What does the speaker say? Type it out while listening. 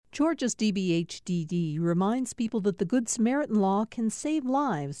Georgia's DBHDD reminds people that the Good Samaritan Law can save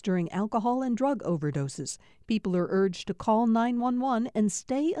lives during alcohol and drug overdoses. People are urged to call 911 and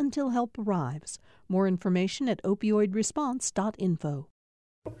stay until help arrives. More information at opioidresponse.info.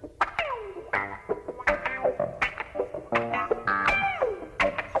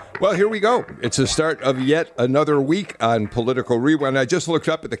 Well, here we go. It's the start of yet another week on Political Rewind. I just looked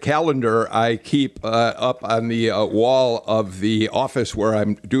up at the calendar I keep up on the wall of the office where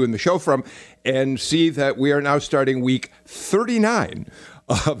I'm doing the show from and see that we are now starting week 39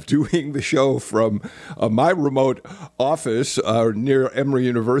 of doing the show from my remote office near Emory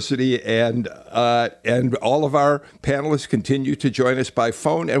University, and all of our panelists continue to join us by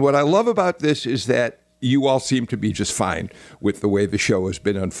phone. And what I love about this is that you all seem to be just fine with the way the show has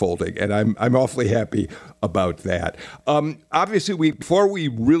been unfolding, and I'm awfully happy about that. Obviously, before we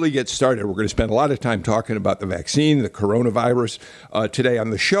really get started, we're going to spend a lot of time talking about the vaccine, the coronavirus today on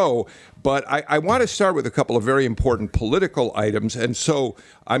the show. But I want to start with a couple of very important political items, and so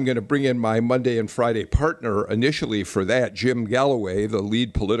I'm going to bring in my Monday and Friday partner initially for that, Jim Galloway, the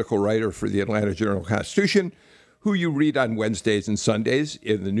lead political writer for the Atlanta Journal-Constitution, who you read on Wednesdays and Sundays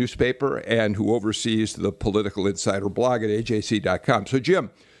in the newspaper and who oversees the Political Insider blog at ajc.com. So,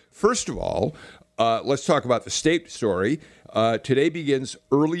 Jim, first of all, let's talk about the state story. Today begins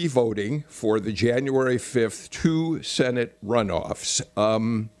early voting for the January 5th 2 Senate runoffs.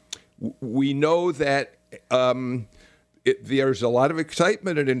 We know that there's a lot of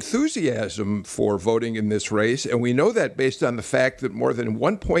excitement and enthusiasm for voting in this race, and we know that based on the fact that more than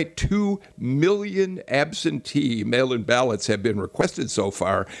 1.2 million absentee mail-in ballots have been requested so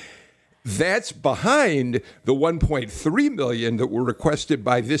far. That's behind the 1.3 million that were requested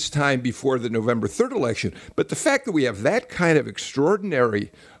by this time before the November 3rd election. But the fact that we have that kind of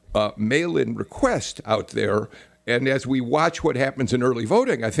extraordinary mail-in request out there, and as we watch what happens in early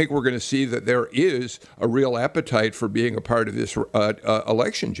voting, I think we're going to see that there is a real appetite for being a part of this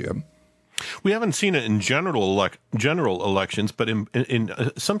election, Jim. We haven't seen it in general elections, but in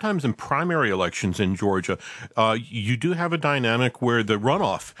sometimes in primary elections in Georgia, you do have a dynamic where the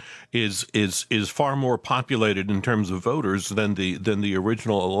runoff is far more populated in terms of voters than the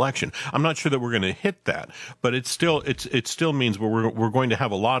original election. I'm not sure that we're going to hit that, but it still means we're going to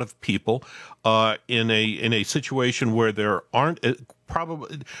have a lot of people in a situation where there aren't.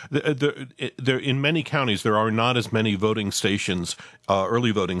 Probably, there in many counties there are not as many voting stations,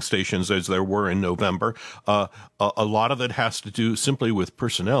 early voting stations, as there were in November. A lot of it has to do simply with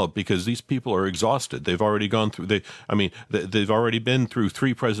personnel, because these people are exhausted. They've already gone through. They've already been through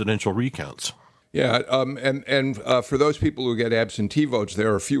 3 presidential recounts. Yeah, and for those people who get absentee votes,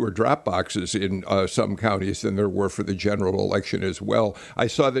 there are fewer drop boxes in some counties than there were for the general election as well. I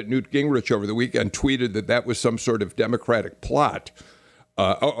saw that Newt Gingrich over the weekend tweeted that was some sort of Democratic plot.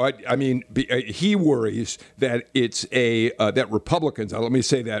 He worries that it's that Republicans, let me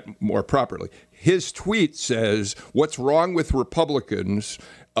say that more properly. His tweet says, what's wrong with Republicans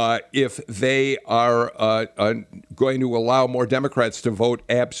if they are going to allow more Democrats to vote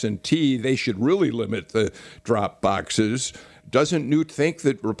absentee? They should really limit the drop boxes. Doesn't Newt think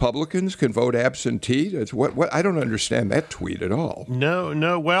that Republicans can vote absentee? It's what I don't understand that tweet at all.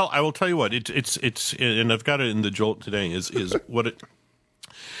 No. Well, I will tell you what, it's and I've got it in the Jolt today, is what it...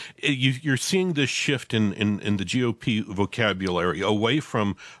 You're seeing this shift in the GOP vocabulary away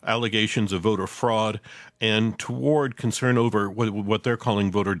from allegations of voter fraud and toward concern over what they're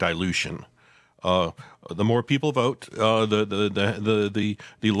calling voter dilution. The more people vote, the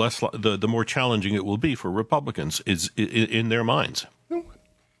more challenging it will be for Republicans is in their minds.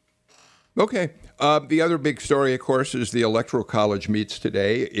 Okay. The other big story, of course, is the Electoral College meets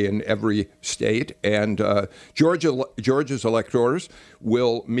today in every state, and Georgia's electors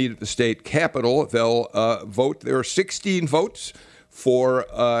will meet at the state capitol. They'll vote. There are 16 votes for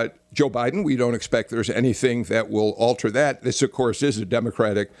Joe Biden. We don't expect there's anything that will alter that. This, of course, is a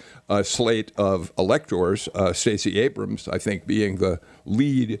Democratic slate of electors, Stacey Abrams, I think, being the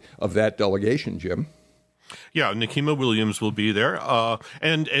lead of that delegation, Jim. Yeah, Nikema Williams will be there,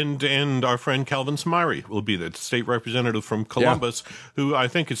 and our friend Calvin Smyre will be there, the state representative from Columbus, who I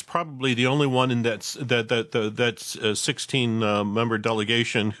think is probably the only one in that 16 member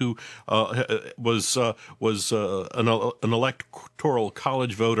delegation who was an electoral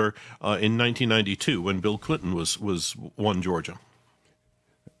college voter in 1992 when Bill Clinton won Georgia.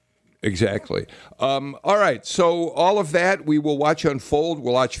 Exactly. All right. So all of that we will watch unfold.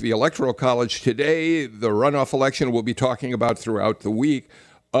 We'll watch the Electoral College today. The runoff election we'll be talking about throughout the week.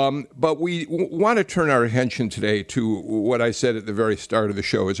 But we want to turn our attention today to what I said at the very start of the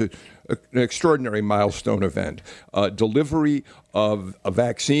show is an extraordinary milestone event. Delivery of a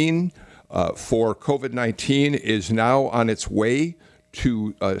vaccine for COVID-19 is now on its way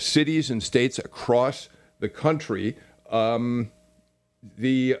to cities and states across the country. The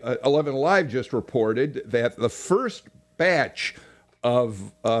 11 Alive just reported that the first batch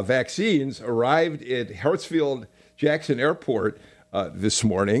of vaccines arrived at Hartsfield-Jackson Airport this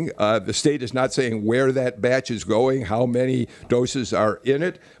morning. The state is not saying where that batch is going, how many doses are in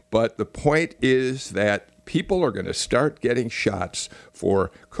it, but the point is that people are going to start getting shots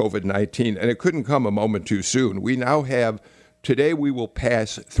for COVID-19, and it couldn't come a moment too soon. We now have, today we will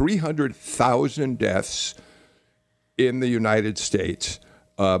pass 300,000 deaths in the United States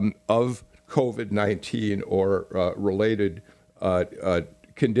of COVID-19 or related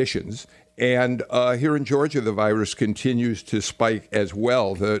conditions. And here in Georgia, the virus continues to spike as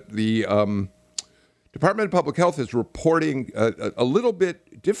well. The Department of Public Health is reporting a little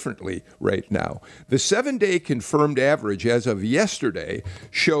bit differently right now. The 7-day confirmed average as of yesterday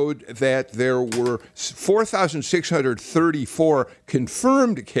showed that there were 4,634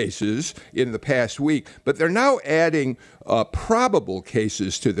 confirmed cases in the past week, but they're now adding probable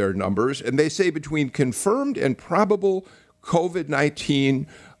cases to their numbers, and they say between confirmed and probable COVID-19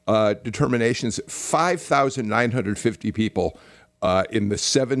 determinations, 5,950 people in the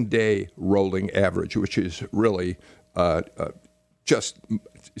 7-day rolling average, which is really just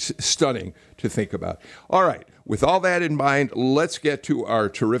stunning to think about. All right, with all that in mind, let's get to our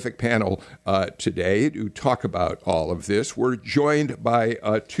terrific panel today to talk about all of this. We're joined by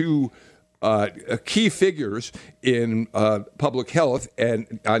two key figures in public health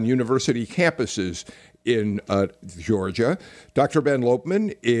and on university campuses in Georgia. Dr. Ben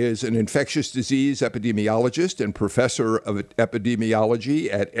Lopman is an infectious disease epidemiologist and professor of epidemiology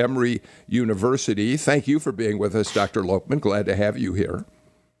at Emory University. Thank you for being with us, Dr. Lopman. Glad to have you here.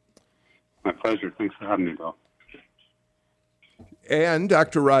 My pleasure. Thanks for having me, Bill. And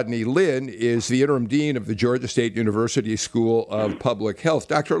Dr. Rodney Lin is the interim dean of the Georgia State University School of Public Health.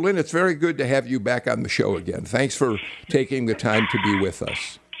 Dr. Lin, it's very good to have you back on the show again. Thanks for taking the time to be with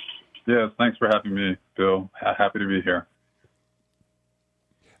us. Yes, thanks for having me, Bill. Happy to be here.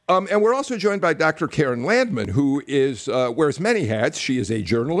 And we're also joined by Dr. Karen Landman, who wears many hats. She is a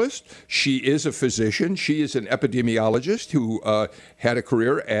journalist. She is a physician. She is an epidemiologist who had a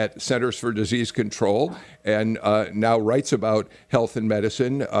career at Centers for Disease Control and now writes about health and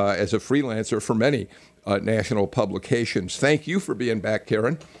medicine as a freelancer for many national publications. Thank you for being back,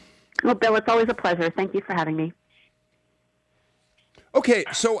 Karen. Well, Bill, it's always a pleasure. Thank you for having me. Okay,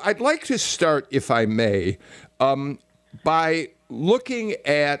 so I'd like to start, if I may, by looking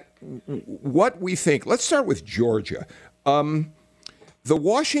at what we think. Let's start with Georgia. The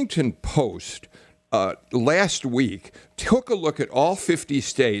Washington Post last week took a look at all 50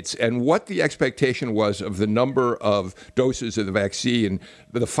 states and what the expectation was of the number of doses of the vaccine,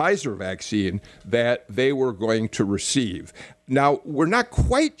 the Pfizer vaccine, that they were going to receive. Now, we're not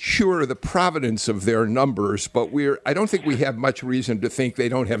quite sure of the provenance of their numbers, but I don't think we have much reason to think they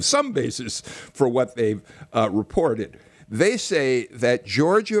don't have some basis for what they've reported. They say that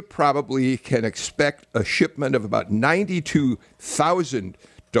Georgia probably can expect a shipment of about 92,000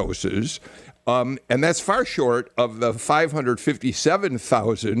 doses, and that's far short of the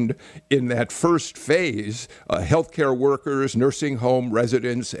 557,000 in that first phase, healthcare workers, nursing home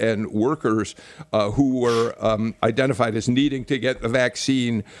residents, and workers who were identified as needing to get the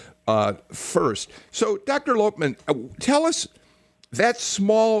vaccine first. So, Dr. Lopman, tell us that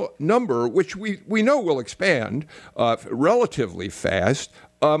small number, which we know will expand relatively fast,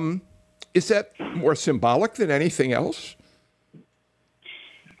 is that more symbolic than anything else?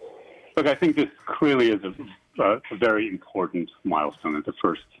 Look, I think this clearly is a very important milestone that the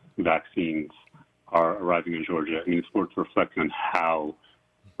first vaccines are arriving in Georgia. I mean, it's worth reflecting on how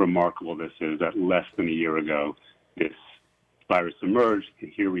remarkable this is that less than a year ago, this virus emerged, and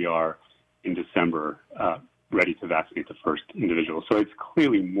here we are in December, ready to vaccinate the first individual. So it's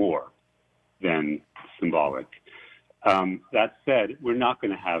clearly more than symbolic. That said, we're not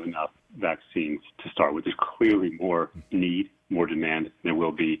going to have enough vaccines to start with. There's clearly more need, more demand than there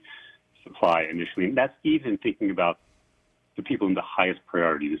will be supply initially. And that's even thinking about the people in the highest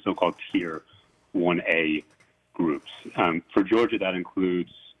priority, the so-called Tier 1A groups. For Georgia, that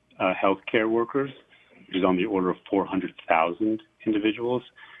includes healthcare workers, which is on the order of 400,000 individuals,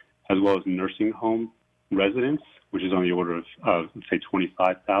 as well as nursing home residents, which is on the order of let's say,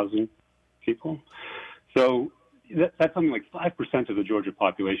 25,000 people. So that's something like 5% of the Georgia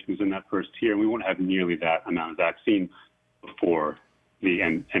population is in that first tier, and we won't have nearly that amount of vaccine before the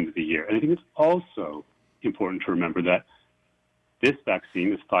end of the year. And I think it's also important to remember that this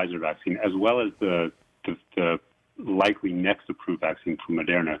vaccine, this Pfizer vaccine, as well as the likely next approved vaccine from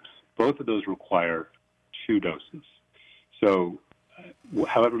Moderna, both of those require 2 doses. So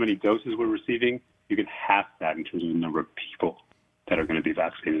however many doses we're receiving, you can half that in terms of the number of people that are going to be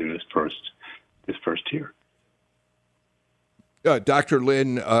vaccinated in this first tier. Dr.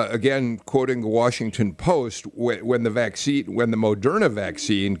 Lin, again, quoting the Washington Post, when the Moderna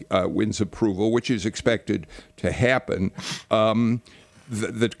vaccine wins approval, which is expected to happen,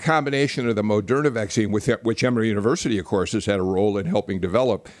 the combination of the Moderna vaccine, which Emory University, of course, has had a role in helping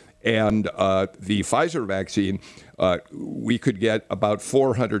develop, and the Pfizer vaccine, we could get about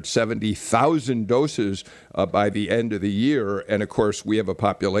 470,000 doses by the end of the year. And, of course, we have a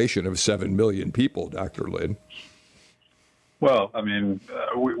population of 7 million people, Dr. Lin. Well, I mean,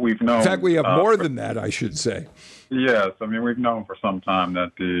 we've known. In fact, we have more than that, I should say. Yes, I mean, we've known for some time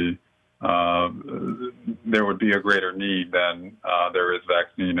that there would be a greater need than there is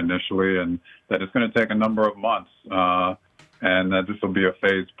vaccine initially, and that it's going to take a number of months, and that this will be a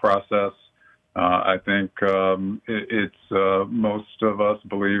phased process. I think most of us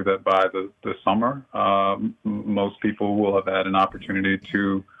believe that by the summer, most people will have had an opportunity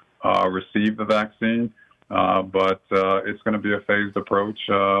to receive the vaccine. But it's going to be a phased approach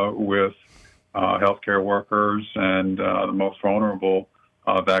with healthcare workers and the most vulnerable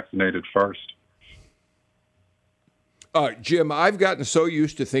vaccinated first. Jim, I've gotten so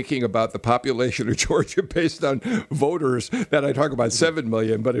used to thinking about the population of Georgia based on voters that I talk about 7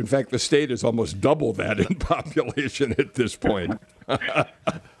 million, but in fact the state is almost double that in population at this point.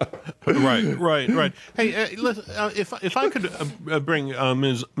 Right. Hey, if I could bring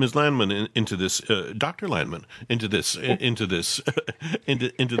Ms. Landman into this, Dr. Landman into this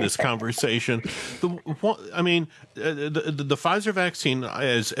conversation. The Pfizer vaccine,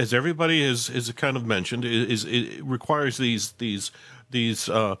 as everybody has kind of mentioned, it requires these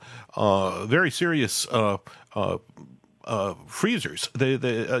very serious freezers.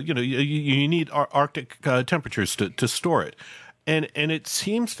 You need Arctic temperatures to store it. And it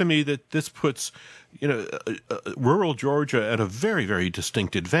seems to me that this puts, rural Georgia at a very, very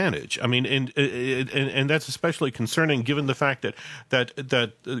distinct advantage. I mean, and that's especially concerning given the fact that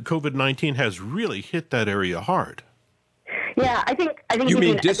COVID-19 has really hit that area hard. Yeah, I think you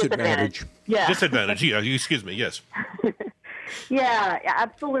mean disadvantage. Yeah. Disadvantage. Yeah. Excuse me. Yes. Yeah,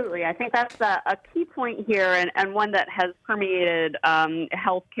 absolutely. I think that's a key point here, and one that has permeated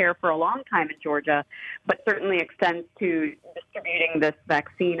healthcare for a long time in Georgia, but certainly extends to distributing this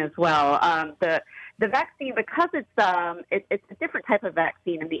vaccine as well. The vaccine, because it's a different type of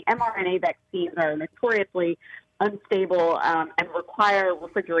vaccine, and the mRNA vaccines are notoriously unstable and require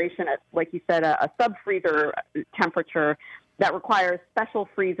refrigeration at, like you said, a sub-freezer temperature that requires special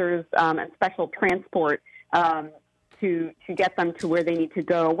freezers and special transport to get them to where they need to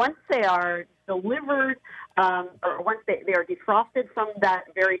go. Once they are delivered, or once they are defrosted from that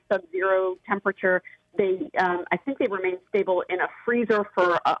very sub-zero temperature, I think they remain stable in a freezer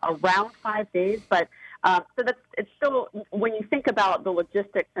for around 5 days. But it's still, when you think about the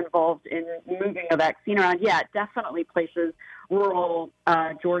logistics involved in moving a vaccine around, yeah, it definitely places rural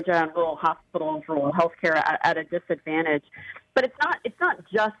Georgia and rural hospitals, rural healthcare at a disadvantage. But it's not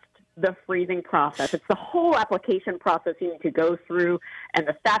just the freezing process. It's the whole application process you need to go through and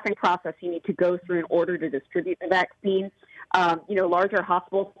the staffing process you need to go through in order to distribute the vaccine. Larger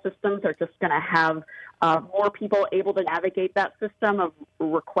hospital systems are just going to have more people able to navigate that system of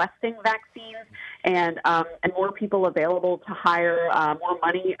requesting vaccines and more people available to hire, more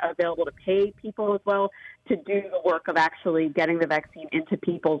money available to pay people as well to do the work of actually getting the vaccine into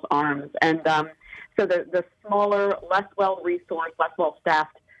people's arms. And so the smaller, less well-resourced, less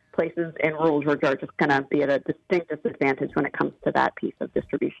well-staffed places in rural Georgia are just going to be at a distinct disadvantage when it comes to that piece of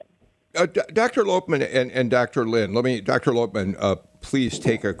distribution. Dr. Lopeman and Dr. Lin, Dr. Lopeman, please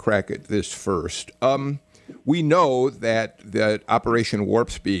take a crack at this first. We know that Operation Warp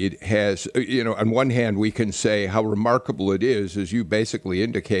Speed has, on one hand, we can say how remarkable it is, as you basically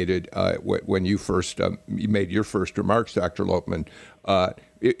indicated when you first you made your first remarks, Dr. Lopeman.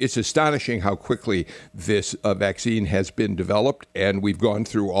 It's astonishing how quickly this vaccine has been developed, and we've gone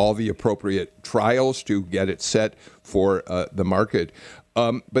through all the appropriate trials to get it set for the market.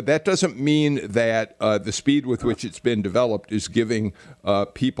 But that doesn't mean that the speed with which it's been developed is giving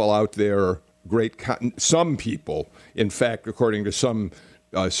people out there some people, in fact, according to some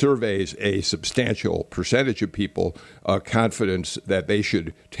surveys, a substantial percentage of people confidence that they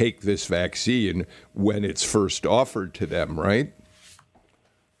should take this vaccine when it's first offered to them, right?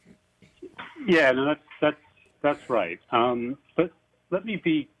 Yeah, no, that's right. But let me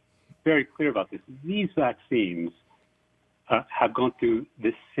be very clear about this. These vaccines have gone through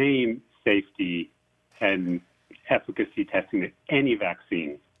the same safety and efficacy testing that any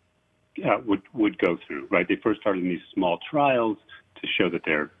vaccine would go through, right? They first started in these small trials to show that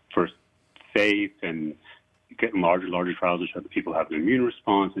they're first safe, and getting larger trials to show that people have an immune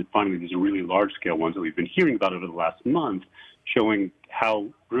response, and finally these are really large-scale ones that we've been hearing about over the last month, showing how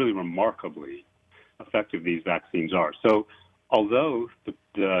really remarkably effective these vaccines are. So, although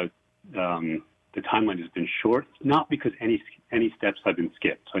the timeline has been short, it's not because any steps have been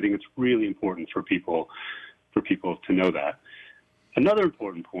skipped. So I think it's really important for people to know that. Another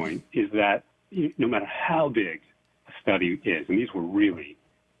important point is that no matter how big a study is, and these were really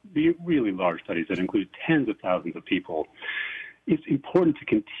large studies that included tens of thousands of people, it's important to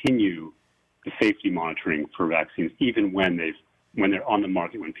continue the safety monitoring for vaccines, even when they're on the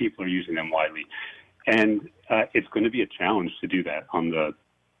market, when people are using them widely. And it's going to be a challenge to do that on the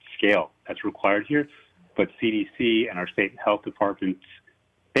scale that's required here. But CDC and our state health departments,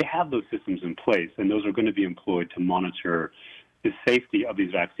 they have those systems in place, and those are going to be employed to monitor the safety of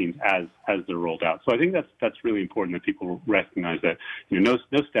these vaccines as they're rolled out. So I think that's really important that people recognize that no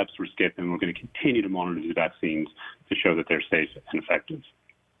steps were skipped, and we're going to continue to monitor these vaccines to show that they're safe and effective.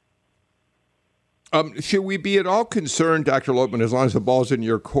 Should we be at all concerned, Dr. Lopeman, as long as the ball's in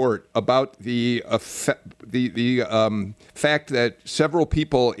your court, about the fact that several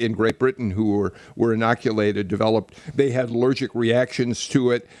people in Great Britain who were inoculated they had allergic reactions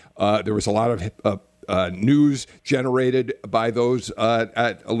to it? There was a lot of news generated by those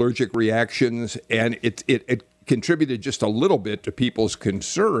allergic reactions, and it contributed just a little bit to people's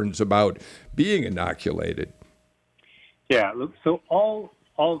concerns about being inoculated. Yeah, so all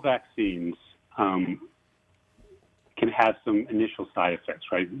vaccines can have some initial side effects,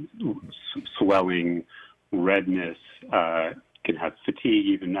 right? Swelling, redness, can have fatigue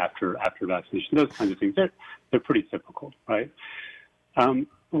even after vaccination. Those kinds of things, they're pretty typical, right?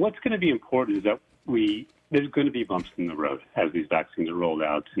 What's going to be important is that there's going to be bumps in the road as these vaccines are rolled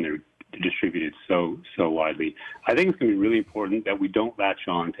out and they're distributed so widely. I think it's going to be really important that we don't latch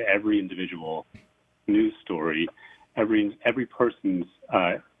on to every individual news story, every person's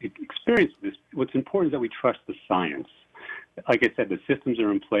experience with this. What's important is that we trust the science. Like I said, the systems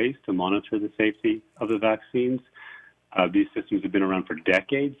are in place to monitor the safety of the vaccines. These systems have been around for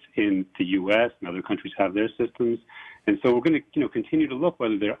decades in the U.S. and other countries have their systems, and so we're going to continue to look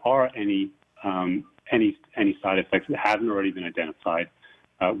whether there are any side effects that haven't already been identified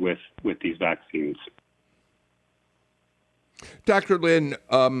with these vaccines. Dr. Lin,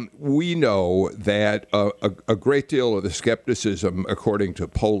 we know that a great deal of the skepticism, according to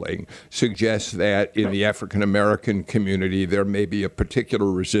polling, suggests that in the African American community there may be a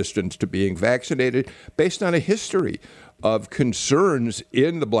particular resistance to being vaccinated based on a history of concerns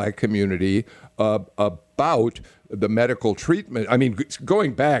in the black community about the medical treatment. I mean,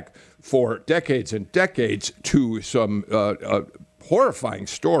 going back for decades and decades to some horrifying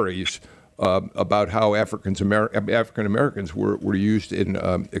stories about how African Americans were used in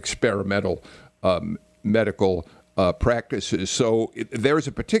experimental medical practices. So there's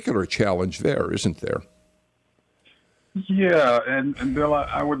a particular challenge there, isn't there? Yeah, and Bill,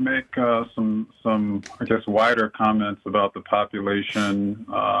 I would make some I guess wider comments about the population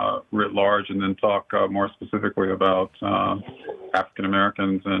writ large, and then talk more specifically about African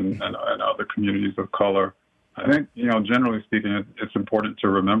Americans and other communities of color. I think, generally speaking, it's important to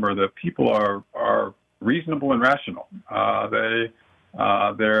remember that people are reasonable and rational. I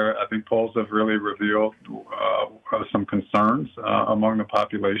think polls have really revealed some concerns among the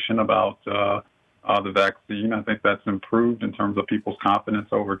population about the vaccine. I think that's improved in terms of people's confidence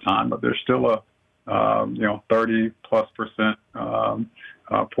over time, but there's still a 30+%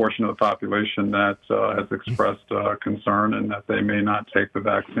 portion of the population that has expressed concern and that they may not take the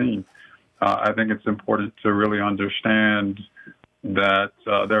vaccine. I think it's important to really understand that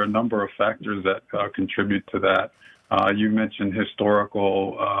there are a number of factors that contribute to that. You mentioned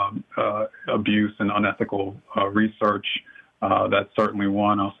historical abuse and unethical research. That's certainly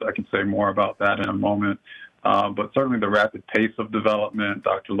one. I can say more about that in a moment. But certainly the rapid pace of development,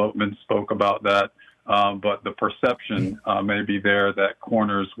 Dr. Lopeman spoke about that. But the perception may be there that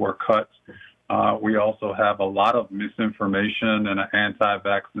corners were cut. We also have a lot of misinformation and an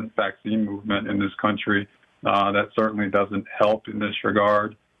anti-vaccine movement in this country that certainly doesn't help in this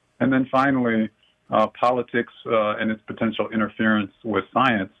regard. And then finally, politics and its potential interference with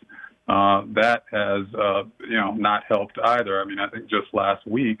science, that has not helped either. I mean, I think just last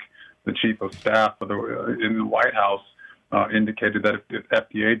week, the chief of staff in the White House indicated that if the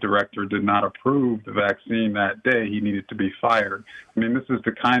FDA director did not approve the vaccine that day, he needed to be fired. I mean, this is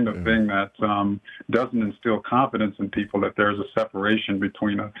the kind of thing that doesn't instill confidence in people, that there's a separation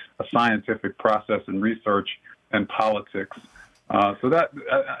between a scientific process and research and politics. So that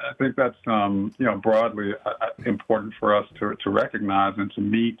I think that's broadly important for us to recognize and to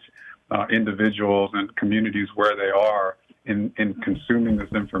meet individuals and communities where they are in consuming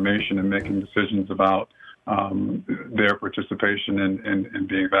this information and making decisions about their participation in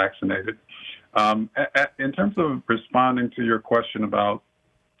being vaccinated. In terms of responding to your question about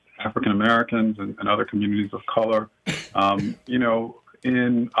African Americans and other communities of color,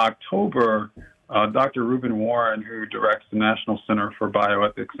 in October, Dr. Reuben Warren, who directs the National Center for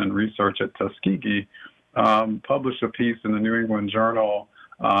Bioethics and Research at Tuskegee, published a piece in the New England Journal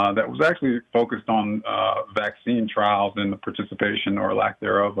that was actually focused on vaccine trials and the participation or lack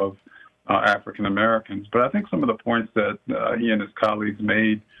thereof of African Americans. But I think some of the points that he and his colleagues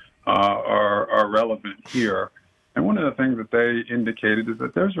made are relevant here. And one of the things that they indicated is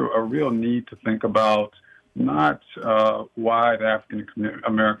that there's a real need to think about not why the African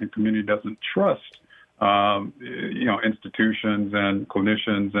American community doesn't trust institutions and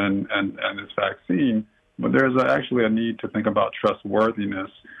clinicians and this vaccine, but there's actually a need to think about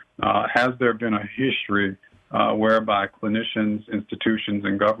trustworthiness. Has there been a history whereby clinicians, institutions,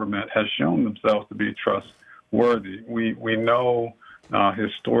 and government has shown themselves to be trustworthy? We know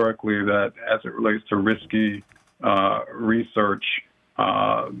historically that as it relates to risky research,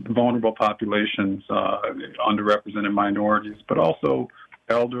 vulnerable populations, underrepresented minorities, but also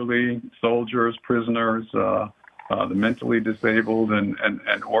elderly, soldiers, prisoners, the mentally disabled,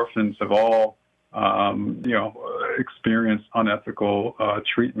 and orphans have all experienced unethical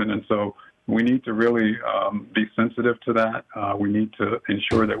treatment. And so we need to really be sensitive to that. We need to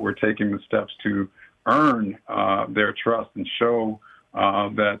ensure that we're taking the steps to earn their trust and show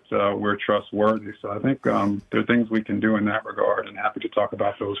that we're trustworthy. So I think there are things we can do in that regard, and happy to talk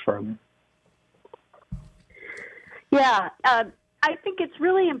about those further. Yeah, I think it's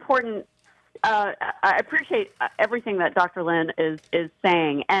really important. I appreciate everything that Dr. Lin is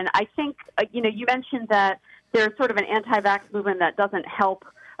saying. And I think, you mentioned that there's sort of an anti-vax movement that doesn't help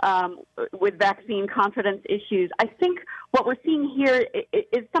with vaccine confidence issues. I think what we're seeing here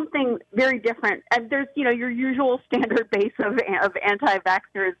is something very different. And there's, your usual standard base of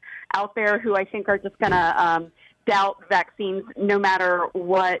anti-vaxxers out there who I think are just going to doubt vaccines no matter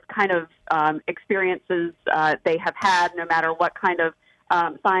what kind of experiences they have had, no matter what kind of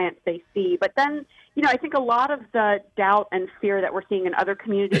science they see. But then, I think a lot of the doubt and fear that we're seeing in other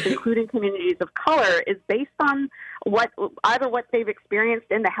communities, including communities of color, is based on either what they've experienced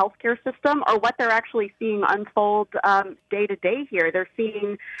in the healthcare system or what they're actually seeing unfold day to day here. They're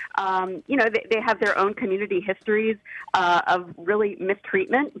seeing, they have their own community histories of really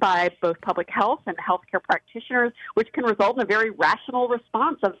mistreatment by both public health and healthcare practitioners, which can result in a very rational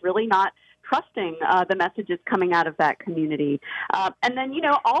response of really not trusting the messages coming out of that community. And then,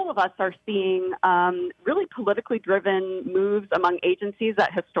 all of us are seeing really politically driven moves among agencies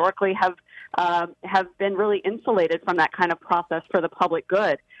that historically have been really insulated from that kind of process for the public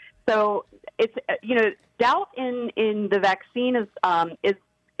good. So it's, doubt in the vaccine is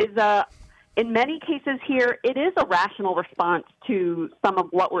in many cases here, it is a rational response to some of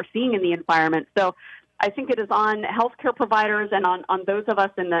what we're seeing in the environment. So I think it is on healthcare providers and on those of us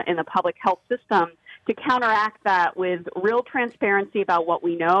in the public health system to counteract that with real transparency about what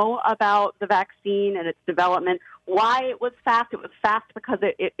we know about the vaccine and its development, why it was fast. It was fast because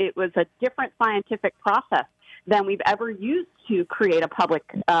it was a different scientific process than we've ever used to create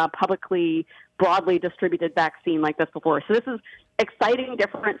a publicly broadly distributed vaccine like this before. So this is exciting,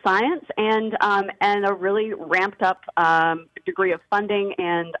 different science and a really ramped up degree of funding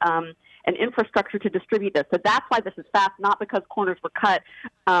and infrastructure to distribute this. So that's why this is fast, not because corners were cut.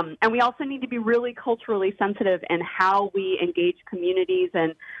 And we also need to be really culturally sensitive in how we engage communities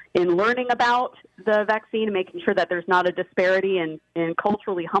and in learning about the vaccine and making sure that there's not a disparity in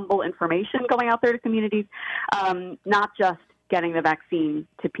culturally humble information going out there to communities, not just getting the vaccine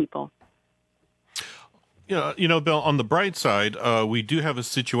to people. Bill, on the bright side, we do have a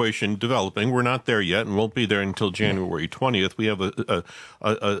situation developing. We're not there yet and won't be there until January 20th. We have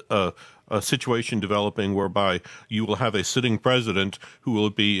a situation developing whereby you will have a sitting president who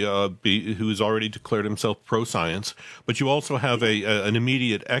will who has already declared himself pro-science, but you also have an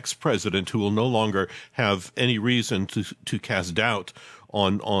immediate ex-president who will no longer have any reason to cast doubt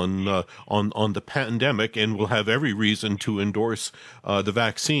on the pandemic, and will have every reason to endorse the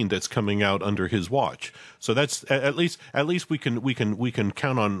vaccine that's coming out under his watch. So that's at least we can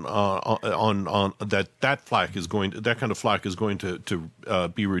count on that flack is going to, that kind of flack is going to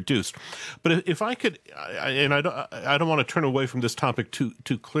be reduced. But if I could, and I don't want to turn away from this topic too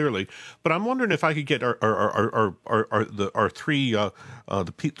clearly, but I'm wondering if I could get our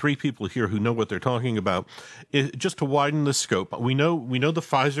three people here who know what they're talking about, just to widen the scope. We know the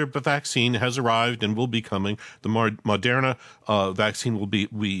Pfizer vaccine has arrived and will be coming. The Moderna vaccine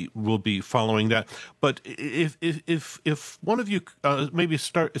will be following that. But if one of you maybe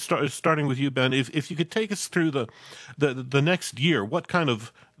starting with you, Ben, if you could take us through the next year, what kind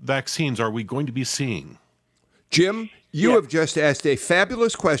of vaccines are we going to be seeing? Jim, you have just asked a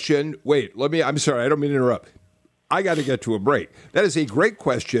fabulous question. Wait, I'm sorry, I don't mean to interrupt. I got to get to a break. That is a great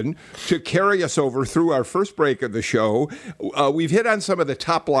question to carry us over through our first break of the show. We've hit on some of the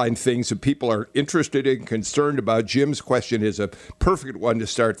top line things that people are interested in, concerned about. Jim's question is a perfect one to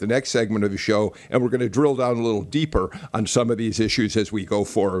start the next segment of the show, and we're going to drill down a little deeper on some of these issues as we go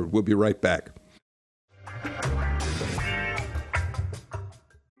forward. We'll be right back.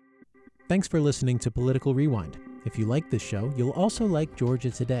 Thanks for listening to Political Rewind. If you like this show, you'll also like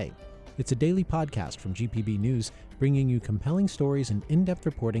Georgia Today. It's a daily podcast from GPB News, bringing you compelling stories and in-depth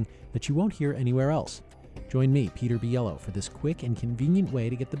reporting that you won't hear anywhere else. Join me, Peter Biello, for this quick and convenient way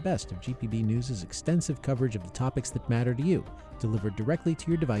to get the best of GPB News' extensive coverage of the topics that matter to you, delivered directly to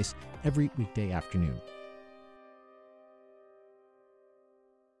your device every weekday afternoon.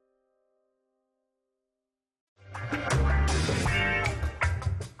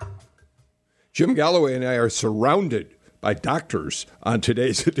 Jim Galloway and I are surrounded by doctors on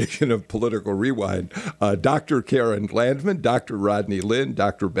today's edition of Political Rewind. Dr. Karen Landman, Dr. Rodney Lin,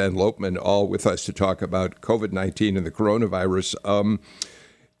 Dr. Ben Lopman, all with us to talk about COVID-19 and the coronavirus.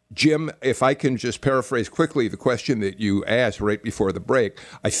 Jim, if I can just paraphrase quickly the question that you asked right before the break,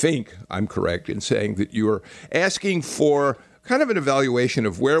 I think I'm correct in saying that you are asking for kind of an evaluation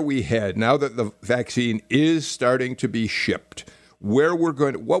of where we head now that the vaccine is starting to be shipped, where we're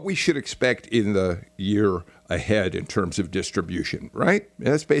going, what we should expect in the year ahead in terms of distribution, right? And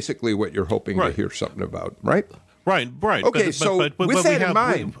that's basically what you're hoping to hear something about, right? Right. Okay, but with that in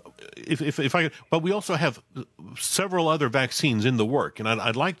mind, but we also have several other vaccines in the work, and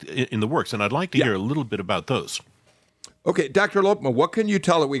I'd like to hear a little bit about those. Okay, Dr. Lopman, what can you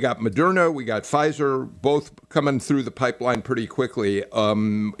tell? We got Moderna, we got Pfizer, both coming through the pipeline pretty quickly.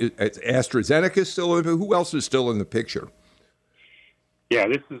 AstraZeneca is still in. Who else is still in the picture? Yeah,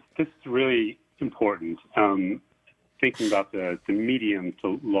 this is really important. Thinking about the medium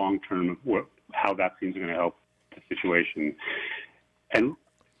to long term of how vaccines are going to help the situation. And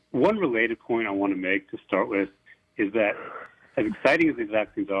one related point I want to make to start with is that as exciting as these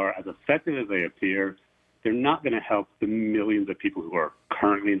vaccines are, as effective as they appear, they're not going to help the millions of people who are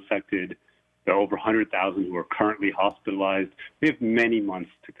currently infected. There are over 100,000 who are currently hospitalized. We have many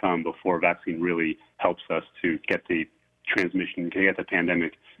months to come before a vaccine really helps us to get the transmission, to get the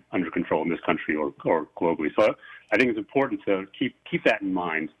pandemic under control in this country or globally. So I think it's important to keep that in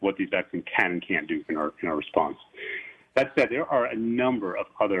mind, what these vaccines can and can't do in our response. That said, there are a number of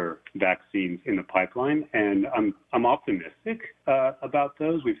other vaccines in the pipeline, and I'm optimistic about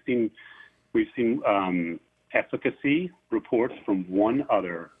those. We've seen efficacy reports from one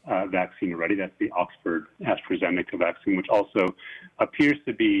other vaccine already. That's the Oxford AstraZeneca vaccine, which also appears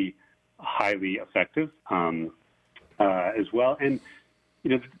to be highly effective as well. And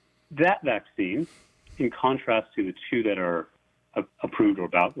that vaccine, in contrast to the two that are approved or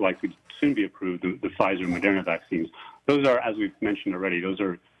about likely to soon be approved, the Pfizer and Moderna vaccines, those are, as we've mentioned already, those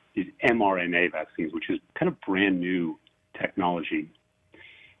are these mRNA vaccines, which is kind of brand new technology.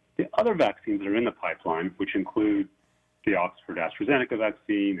 The other vaccines that are in the pipeline, which include the Oxford AstraZeneca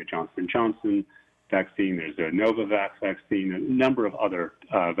vaccine, the Johnson & Johnson vaccine, there's a Novavax vaccine, a number of other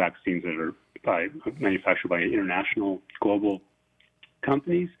vaccines that are manufactured by international global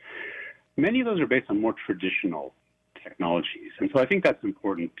companies. Many of those are based on more traditional technologies. And so I think that's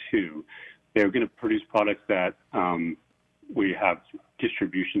important too. They're going to produce products that we have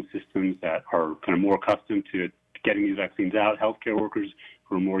distribution systems that are kind of more accustomed to getting these vaccines out, healthcare workers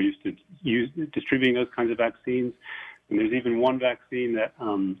who are more used to distributing those kinds of vaccines. And there's even one vaccine that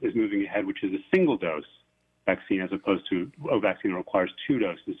is moving ahead, which is a single-dose vaccine as opposed to a vaccine that requires 2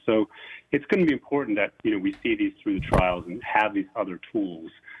 doses. So it's going to be important that we see these through the trials and have these other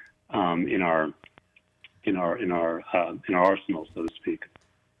tools in our arsenal, so to speak.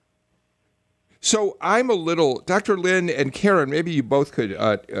 So I'm a little, Dr. Lin and Karen, maybe you both could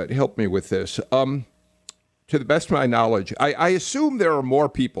help me with this. to the best of my knowledge, I assume there are more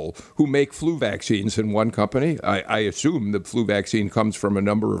people who make flu vaccines than one company. I assume the flu vaccine comes from a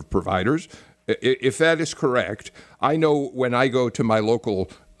number of providers. If that is correct, I know when I go to my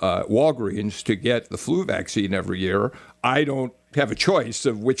local Walgreens to get the flu vaccine every year, I don't have a choice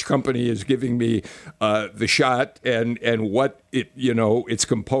of which company is giving me the shot and what it's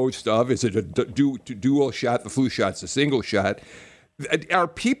composed of. Is it a dual shot? The flu shot's a single shot. Are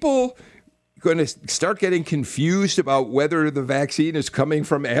people going to start getting confused about whether the vaccine is coming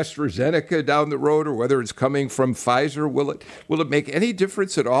from AstraZeneca down the road or whether it's coming from Pfizer? Will it make any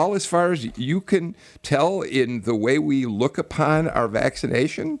difference at all as far as you can tell in the way we look upon our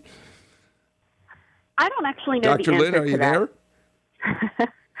vaccination? I don't actually know Dr. the answer Lynn, are you to that.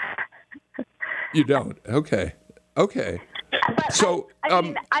 there? You don't? Okay. But So,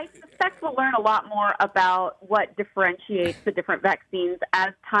 I suspect we'll learn a lot more about what differentiates the different vaccines as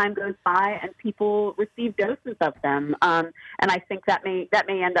time goes by and people receive doses of them. And I think that may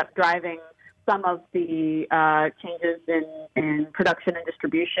end up driving some of the changes in production and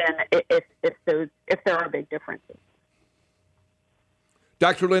distribution if there are big differences.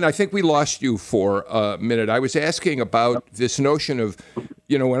 Dr. Lynn, I think we lost you for a minute. I was asking about this notion of,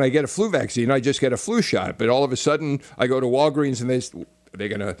 when I get a flu vaccine, I just get a flu shot. But all of a sudden, I go to Walgreens and they're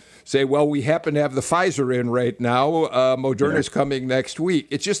going to say, well, we happen to have the Pfizer in right now. Moderna's coming next week.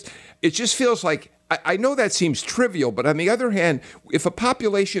 It just feels like, I know that seems trivial, but on the other hand, if a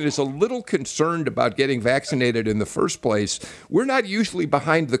population is a little concerned about getting vaccinated in the first place, we're not usually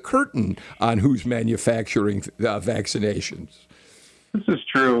behind the curtain on who's manufacturing vaccinations. This is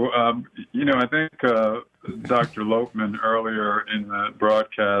true. I think Dr. Lopeman earlier in the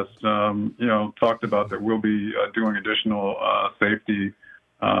broadcast, talked about that we'll be doing additional safety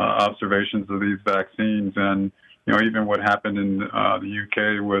observations of these vaccines. And, even what happened in the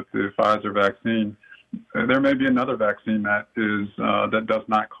UK with the Pfizer vaccine, there may be another vaccine that does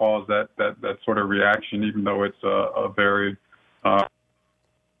not cause that sort of reaction, even though it's a very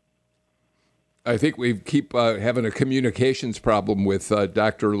I think we keep having a communications problem with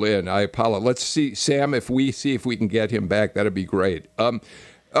Dr. Lynn. I apologize. Let's see, Sam, if we can get him back, that'd be great.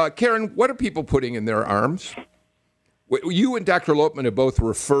 Karen, what are people putting in their arms? You and Dr. Lopeman have both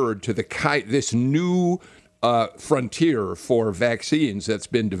referred to this new frontier for vaccines that's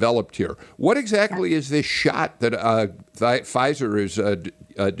been developed here. What exactly is this shot that Pfizer is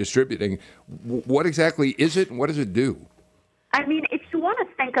distributing? What exactly is it, and what does it do? I mean, if you want to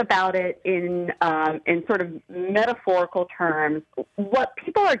think about it in sort of metaphorical terms, what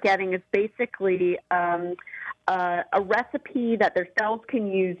people are getting is basically a recipe that their cells can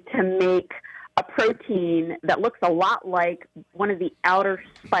use to make a protein that looks a lot like one of the outer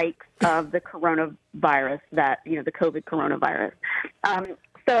spikes of the coronavirus, the COVID coronavirus. And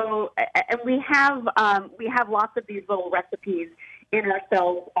we have lots of these little recipes in our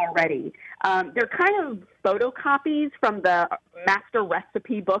cells already. They're kind of photocopies from the master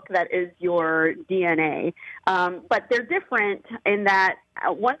recipe book that is your DNA. But they're different in that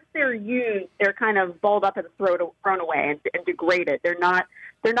once they're used, they're kind of balled up and thrown away and degraded. They're not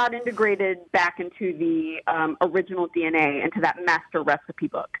integrated back into the original DNA, into that master recipe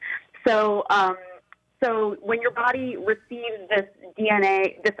book. So when your body receives this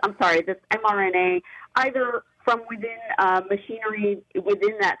mRNA, either from within machinery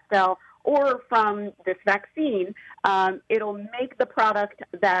within that cell or from this vaccine, it'll make the product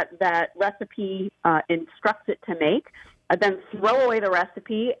that recipe instructs it to make, then throw away the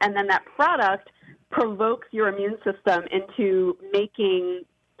recipe, and then that product provokes your immune system into making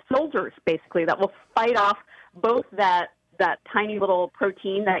soldiers, basically, that will fight off both that tiny little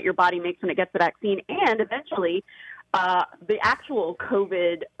protein that your body makes when it gets the vaccine and eventually the actual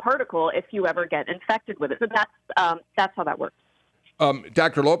COVID particle if you ever get infected with it. So that's how that works.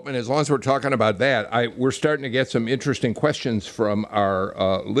 Dr. Lopeman, as long as we're talking about that, we're starting to get some interesting questions from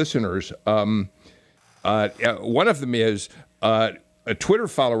our listeners. One of them is a Twitter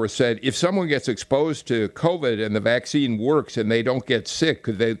follower said, if someone gets exposed to COVID and the vaccine works and they don't get sick,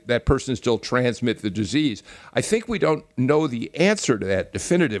 could that person still transmit the disease? I think we don't know the answer to that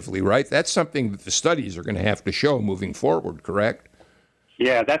definitively, right? That's something that the studies are going to have to show moving forward, correct?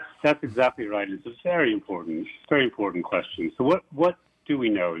 Yeah, that's exactly right. It's a very important question. So what do we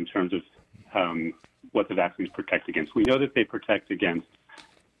know in terms of what the vaccines protect against? We know that they protect against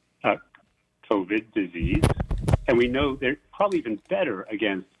COVID disease, and we know they're probably even better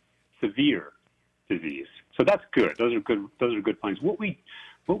against severe disease. So that's good. Those are good finds. What we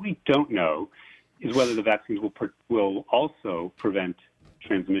don't know is whether the vaccines will also prevent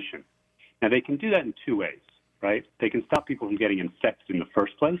transmission. Now, they can do that in two ways, right? They can stop people from getting infected in the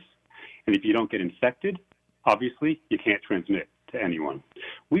first place, and if you don't get infected, Obviously, you can't transmit to anyone.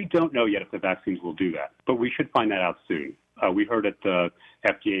 We don't know yet if the vaccines will do that, but we should find that out soon. We heard at the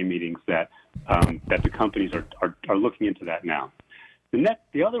FDA meetings that the companies are looking into that now.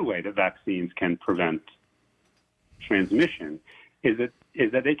 The other way that vaccines can prevent transmission is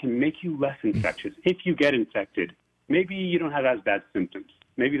that they can make you less infectious. If you get infected, maybe you don't have as bad symptoms.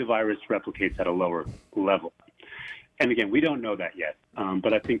 Maybe the virus replicates at a lower level. And again, we don't know that yet.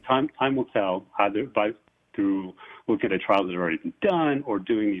 But I think time will tell, either through looking at the trials that have already been done or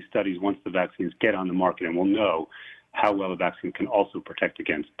doing these studies once the vaccines get on the market, and we'll know how well the vaccine can also protect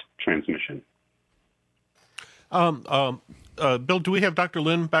against transmission. Bill, do we have Dr.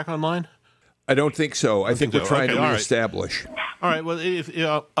 Lin back online? I don't think so. I think we're trying to reestablish. All right. Well, if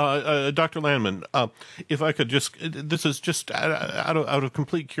Dr. Landman, if I could this is just out of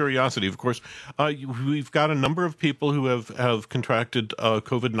complete curiosity. Of course, we've got a number of people who have contracted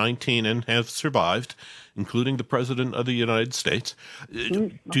COVID-19 and have survived, including the President of the United States.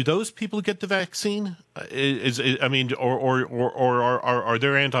 Do those people get the vaccine? Or are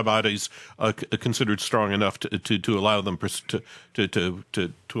their antibodies considered strong enough to allow them to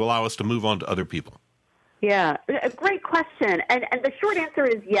allow us to move on to other people? Yeah, a great question. And the short answer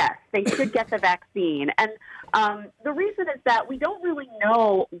is yes, they should get the vaccine. And the reason is that we don't really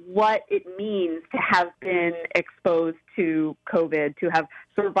know what it means to have been exposed to COVID, to have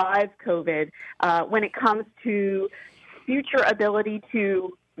survived COVID, when it comes to future ability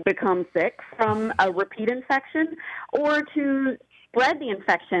to become sick from a repeat infection or to spread the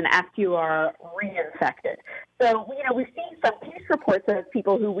infection after you are reinfected. So, we've seen some case reports of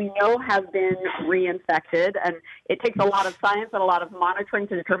people who we know have been reinfected, and it takes a lot of science and a lot of monitoring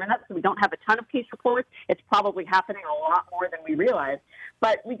to determine that, so we don't have a ton of case reports. It's probably happening a lot more than we realize.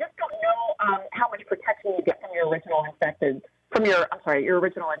 But we just don't know how much protection you get from your original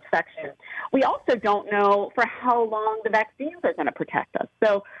original infection. We also don't know for how long the vaccines are going to protect us.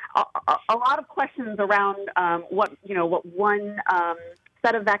 So a lot of questions around what one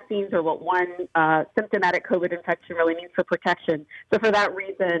set of vaccines or what one symptomatic COVID infection really means for protection. So for that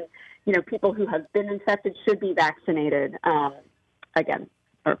reason, people who have been infected should be vaccinated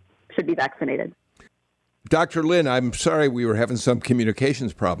should be vaccinated. Dr. Lin, I'm sorry we were having some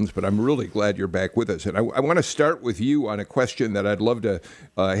communications problems, but I'm really glad you're back with us. And I want to start with you on a question that I'd love to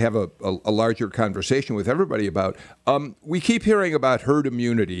have a larger conversation with everybody about. We keep hearing about herd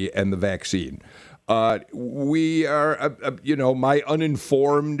immunity and the vaccine. We are, my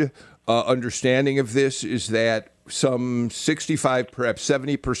uninformed understanding of this is that some 65, perhaps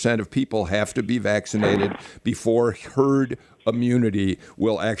 70% of people have to be vaccinated before herd immunity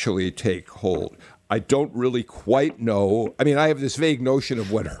will actually take hold. I don't really quite know. I mean, I have this vague notion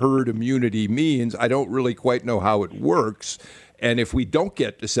of what herd immunity means. I don't really quite know how it works. And if we don't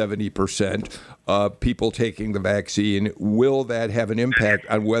get to 70% people taking the vaccine, will that have an impact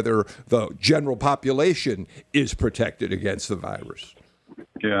on whether the general population is protected against the virus?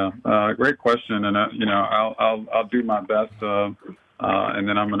 Yeah, great question. And, I'll do my best. And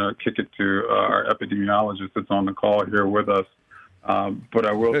then I'm going to kick it to our epidemiologist that's on the call here with us. But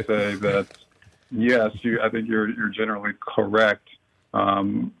I will say that, yes, I think you're generally correct.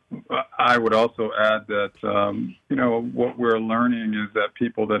 I would also add that, what we're learning is that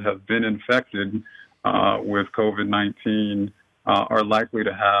people that have been infected with COVID-19 are likely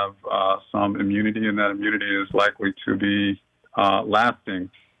to have some immunity, and that immunity is likely to be lasting.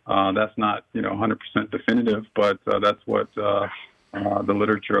 That's not, 100% definitive, but that's what the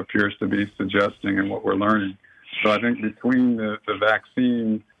literature appears to be suggesting and what we're learning. So I think between the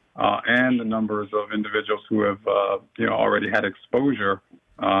vaccine and the numbers of individuals who have, already had exposure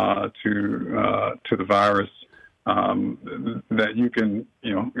to the virus, that you can,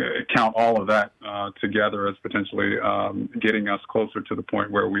 count all of that together as potentially getting us closer to the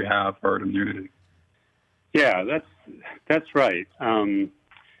point where we have herd immunity. Yeah, that's right.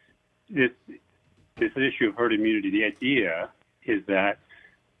 This issue of herd immunity, the idea is that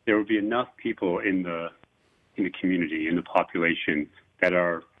there will be enough people in the community, in the population, that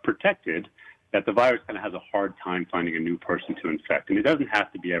are protected, that the virus kind of has a hard time finding a new person to infect. And it doesn't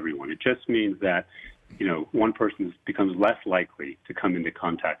have to be everyone. It just means that, one person becomes less likely to come into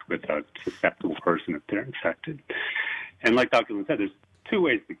contact with a susceptible person if they're infected. And like Dr. Lin said, there's two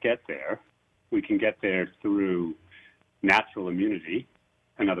ways to get there. We can get there through natural immunity,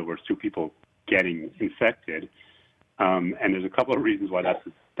 in other words, through people getting infected. And there's a couple of reasons why that's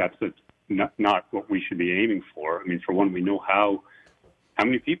not what we should be aiming for. I mean, for one, we know how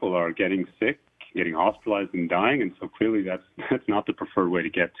many people are getting sick, getting hospitalized and dying, and so clearly that's not the preferred way to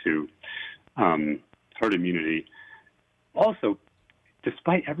get to herd immunity. Also,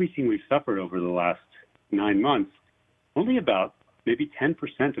 despite everything we've suffered over the last 9 months, only about maybe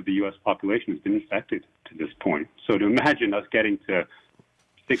 10% of the U.S. population has been infected to this point. So to imagine us getting to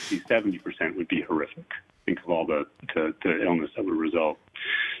 60, 70% would be horrific. Think of all the illness that would result.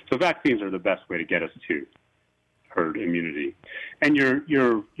 So vaccines are the best way to get us to herd immunity. And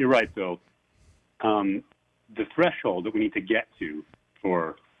you're right, Bill. The threshold that we need to get to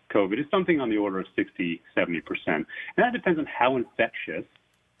for COVID is something on the order of 60, 70%. And that depends on how infectious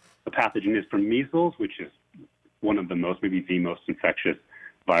the pathogen is. For measles, which is one of the most, maybe the most infectious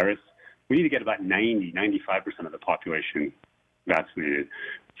virus, we need to get about 90, 95% of the population vaccinated.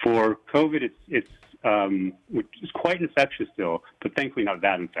 For COVID, it's quite infectious still, but thankfully not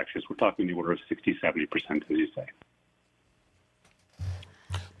that infectious. We're talking the order of 60, 70%, as you say.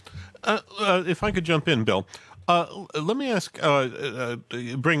 If I could jump in, Bill, let me ask, and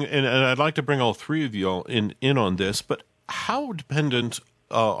I'd like to bring all three of you in on this, but how dependent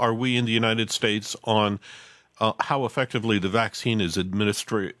are we in the United States on how effectively the vaccine is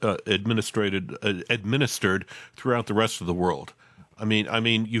administered throughout the rest of the world? I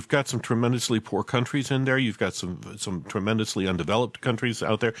mean, you've got some tremendously poor countries in there. You've got some tremendously undeveloped countries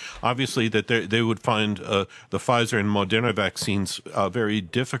out there. Obviously, that they would find the Pfizer and Moderna vaccines very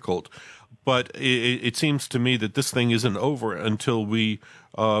difficult. But it seems to me that this thing isn't over until we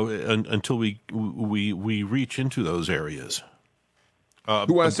reach into those areas.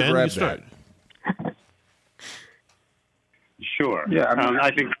 Who wants to grab that? Sure. Yeah,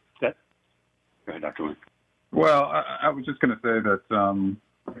 I think that. Go ahead, Dr. Lin. Well, I was just going to say that,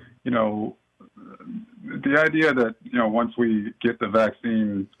 the idea that, once we get the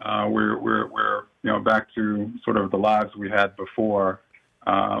vaccine, we're back to sort of the lives we had before.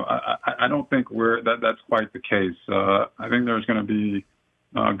 I don't think that's quite the case. I think there's going to be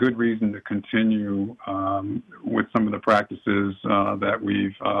good reason to continue with some of the practices that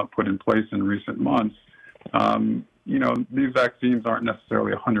we've put in place in recent months. These vaccines aren't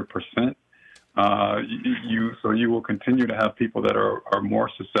necessarily 100%. So you will continue to have people that are more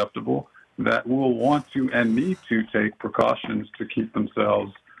susceptible, that will want to and need to take precautions to keep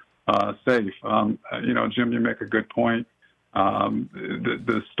themselves safe. Jim, you make a good point.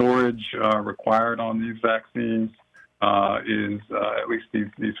 The storage required on these vaccines is, at least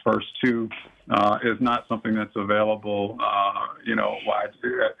these first two, is not something that's available, in a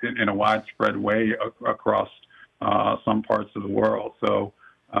widespread way across some parts of the world. So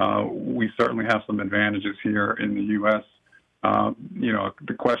we certainly have some advantages here in the U.S.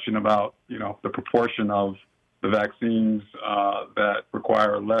 The question about, the proportion of the vaccines that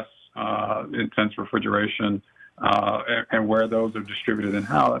require less intense refrigeration and where those are distributed and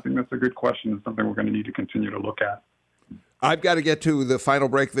how, I think that's a good question and something we're going to need to continue to look at. I've got to get to the final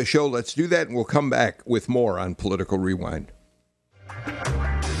break of the show. Let's do that, and we'll come back with more on Political Rewind.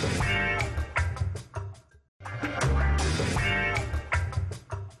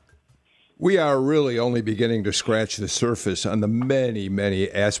 We are really only beginning to scratch the surface on the many, many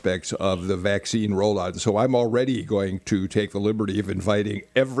aspects of the vaccine rollout. So I'm already going to take the liberty of inviting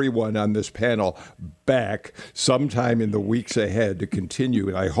everyone on this panel back sometime in the weeks ahead to continue.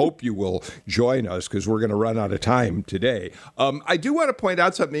 And I hope you will join us because we're going to run out of time today. I do want to point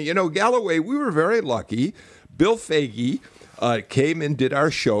out something. Galloway, we were very lucky. Bill Foege came and did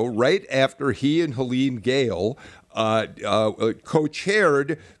our show right after he and Helene Gayle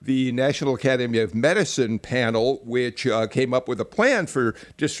co-chaired the National Academy of Medicine panel, which came up with a plan for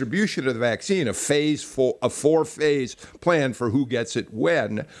distribution of the vaccine, a four-phase plan for who gets it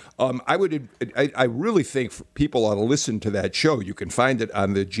when. I really think people ought to listen to that show. You can find it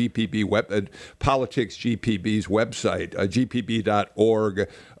on the GPB Politics GPB's website, gpb.org.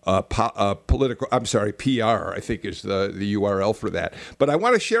 PR, I think is the URL for that. But I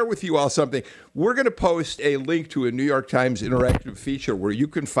want to share with you all something. We're going to post a link to a New York Times interactive feature where you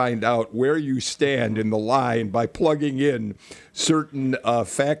can find out where you stand in the line by plugging in certain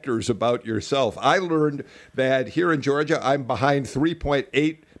factors about yourself. I learned that here in Georgia, I'm behind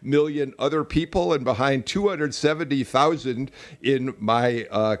 3.8 million other people and behind 270,000 in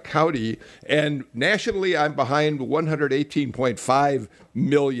my county. And nationally, I'm behind 118.5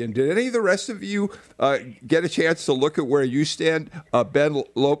 million. Did any of the rest of you get a chance to look at where you stand? Ben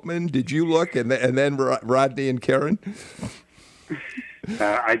Lopman, did you look? And then Rodney and Karen?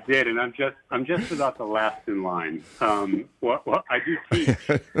 I did, and I'm just about the last in line. Well, I do teach.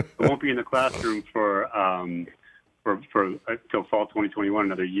 I won't be in the classroom for until fall 2021,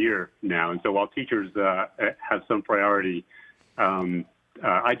 another year now. And so while teachers have some priority,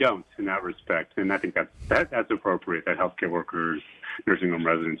 I don't in that respect. And I think that's appropriate, that healthcare workers, nursing home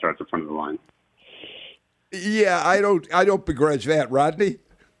residents are at the front of the line. Yeah, I don't begrudge that. Rodney?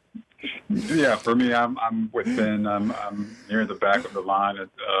 Yeah, for me, I'm with Ben. I'm near the back of the line.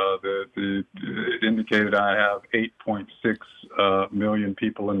 It indicated I have 8.6 million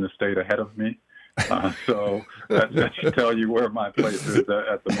people in the state ahead of me. So that should tell you where my place is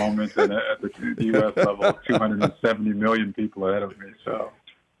at the moment. And at the U.S. level, 270 million people ahead of me. So.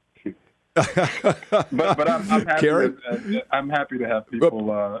 but I'm happy. I'm happy to have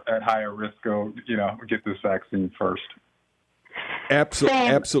people at higher risk go, get this vaccine first.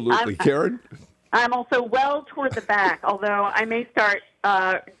 Absolutely, Karen. I'm also well toward the back, although I may start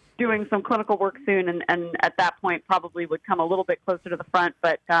doing some clinical work soon, and at that point probably would come a little bit closer to the front.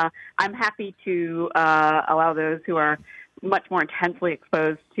 But I'm happy to allow those who are much more intensely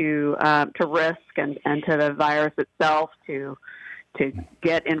exposed to risk and to the virus itself to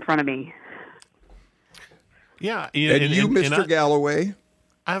get in front of me. Yeah, and Mr. Galloway?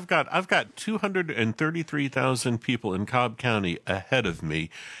 I've got 233,000 people in Cobb County ahead of me,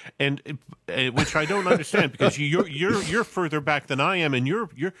 and which I don't understand because you're further back than I am, and you're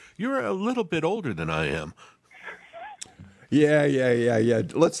a little bit older than I am. Yeah.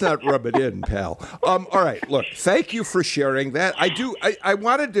 Let's not rub it in, pal. All right, look, thank you for sharing that. I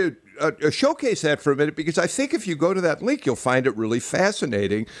wanted to showcase that for a minute because I think if you go to that link, you'll find it really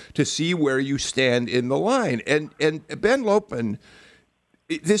fascinating to see where you stand in the line. And Ben Lopman,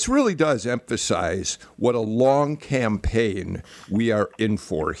 this really does emphasize what a long campaign we are in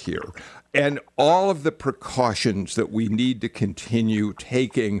for here. And all of the precautions that we need to continue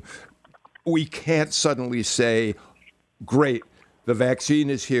taking, we can't suddenly say, great, the vaccine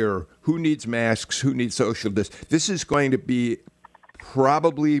is here. Who needs masks? Who needs social distance? This is going to be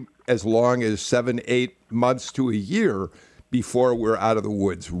probably as long as 7-8 months to a year before we're out of the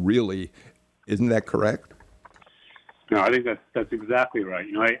woods, really. Isn't that correct? No, I think that's exactly right.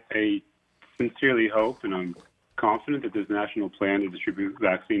 I sincerely hope and I'm confident that this national plan to distribute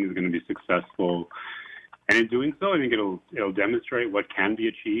vaccine is going to be successful. And in doing so, I think it'll demonstrate what can be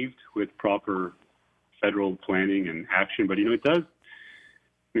achieved with proper federal planning and action. But, it does,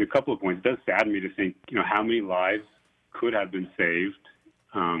 a couple of points, it does sadden me to think, how many lives could have been saved,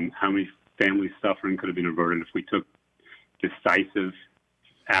 how many families' suffering could have been averted if we took decisive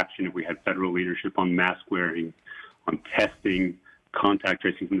action, if we had federal leadership on mask wearing, on testing, contact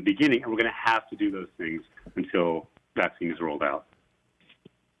tracing from the beginning. And we're going to have to do those things until vaccine is rolled out.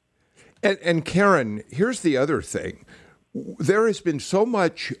 And Karen, here's the other thing. There has been so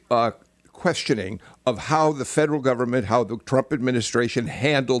much questioning of how the federal government, how the Trump administration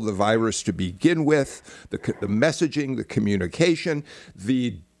handled the virus to begin with, the messaging, the communication,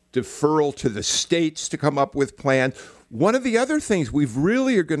 the deferral to the states to come up with plans. One of the other things we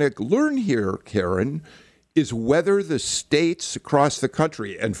really are going to learn here, Karen, is whether the states across the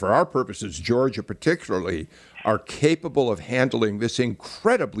country, and for our purposes, Georgia particularly, are capable of handling this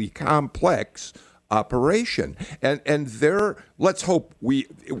incredibly complex operation. And there, let's hope we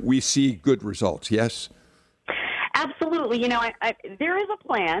see good results. Yes? Absolutely. There is a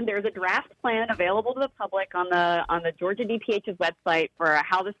plan. There's a draft plan available to the public on the Georgia DPH's website for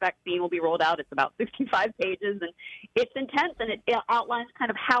how this vaccine will be rolled out. It's about 65 pages, and it's intense, and it outlines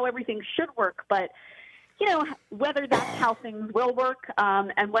kind of how everything should work. But whether that's how things will work,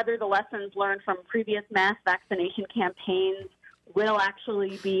 and whether the lessons learned from previous mass vaccination campaigns will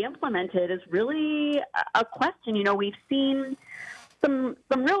actually be implemented is really a question. We've seen some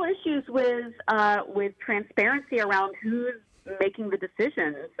real issues with transparency around who's making the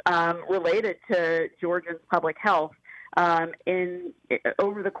decisions related to Georgians' public health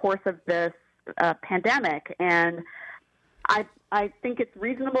over the course of this pandemic, and I think it's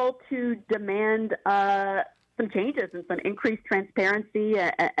reasonable to demand some changes and some increased transparency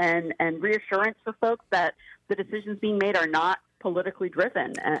and reassurance for folks that the decisions being made are not politically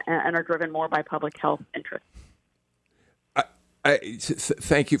driven and are driven more by public health interests.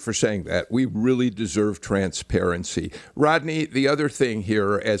 Thank you for saying that. We really deserve transparency. Rodney, the other thing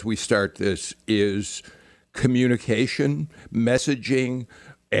here as we start this is communication, messaging,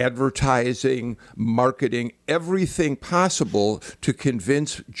 advertising, marketing, everything possible to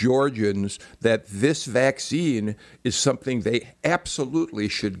convince Georgians that this vaccine is something they absolutely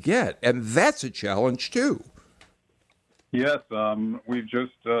should get. And that's a challenge, too. Yes, we've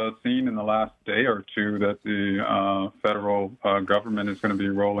just seen in the last day or two that the federal government is going to be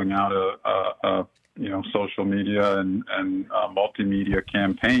rolling out a social media and multimedia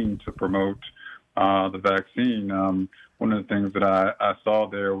campaign to promote the vaccine. One of the things that I saw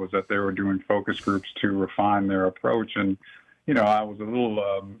there was that they were doing focus groups to refine their approach. And, I was a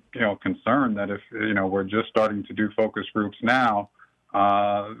little, concerned that if, we're just starting to do focus groups now,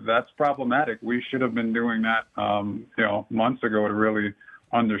 that's problematic. We should have been doing that, months ago to really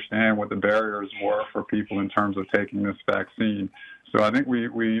understand what the barriers were for people in terms of taking this vaccine. So I think we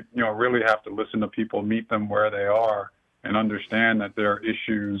really have to listen to people, meet them where they are, and understand that there are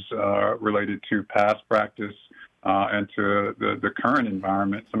issues related to past practice and to the current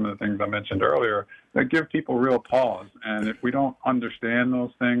environment, some of the things I mentioned earlier, that give people real pause. And if we don't understand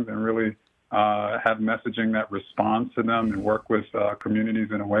those things and really have messaging that responds to them and work with communities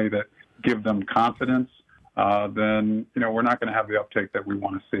in a way that give them confidence, then we're not going to have the uptake that we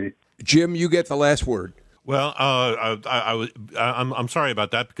want to see. Jim, you get the last word. Well, I'm sorry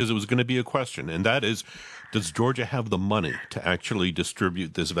about that because it was going to be a question, and that is, does Georgia have the money to actually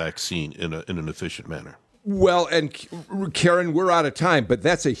distribute this vaccine in an efficient manner? Well, and Karen, we're out of time, but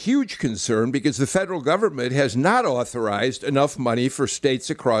that's a huge concern because the federal government has not authorized enough money for states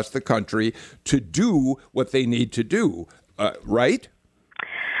across the country to do what they need to do, right?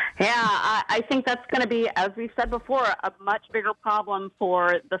 Yeah, I think that's going to be, as we've said before, a much bigger problem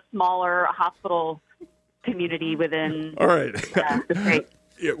for the smaller hospital community within All right. The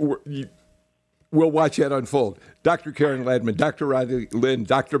state. We'll watch that unfold. Dr. Karen Ladman, Dr. Riley Lynn,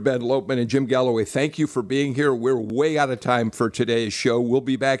 Dr. Ben Lopman, and Jim Galloway, thank you for being here. We're way out of time for today's show. We'll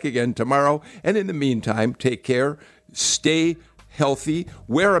be back again tomorrow. And in the meantime, take care, stay healthy,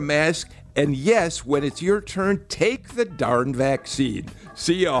 wear a mask, and yes, when it's your turn, take the darn vaccine.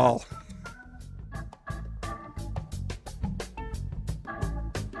 See y'all.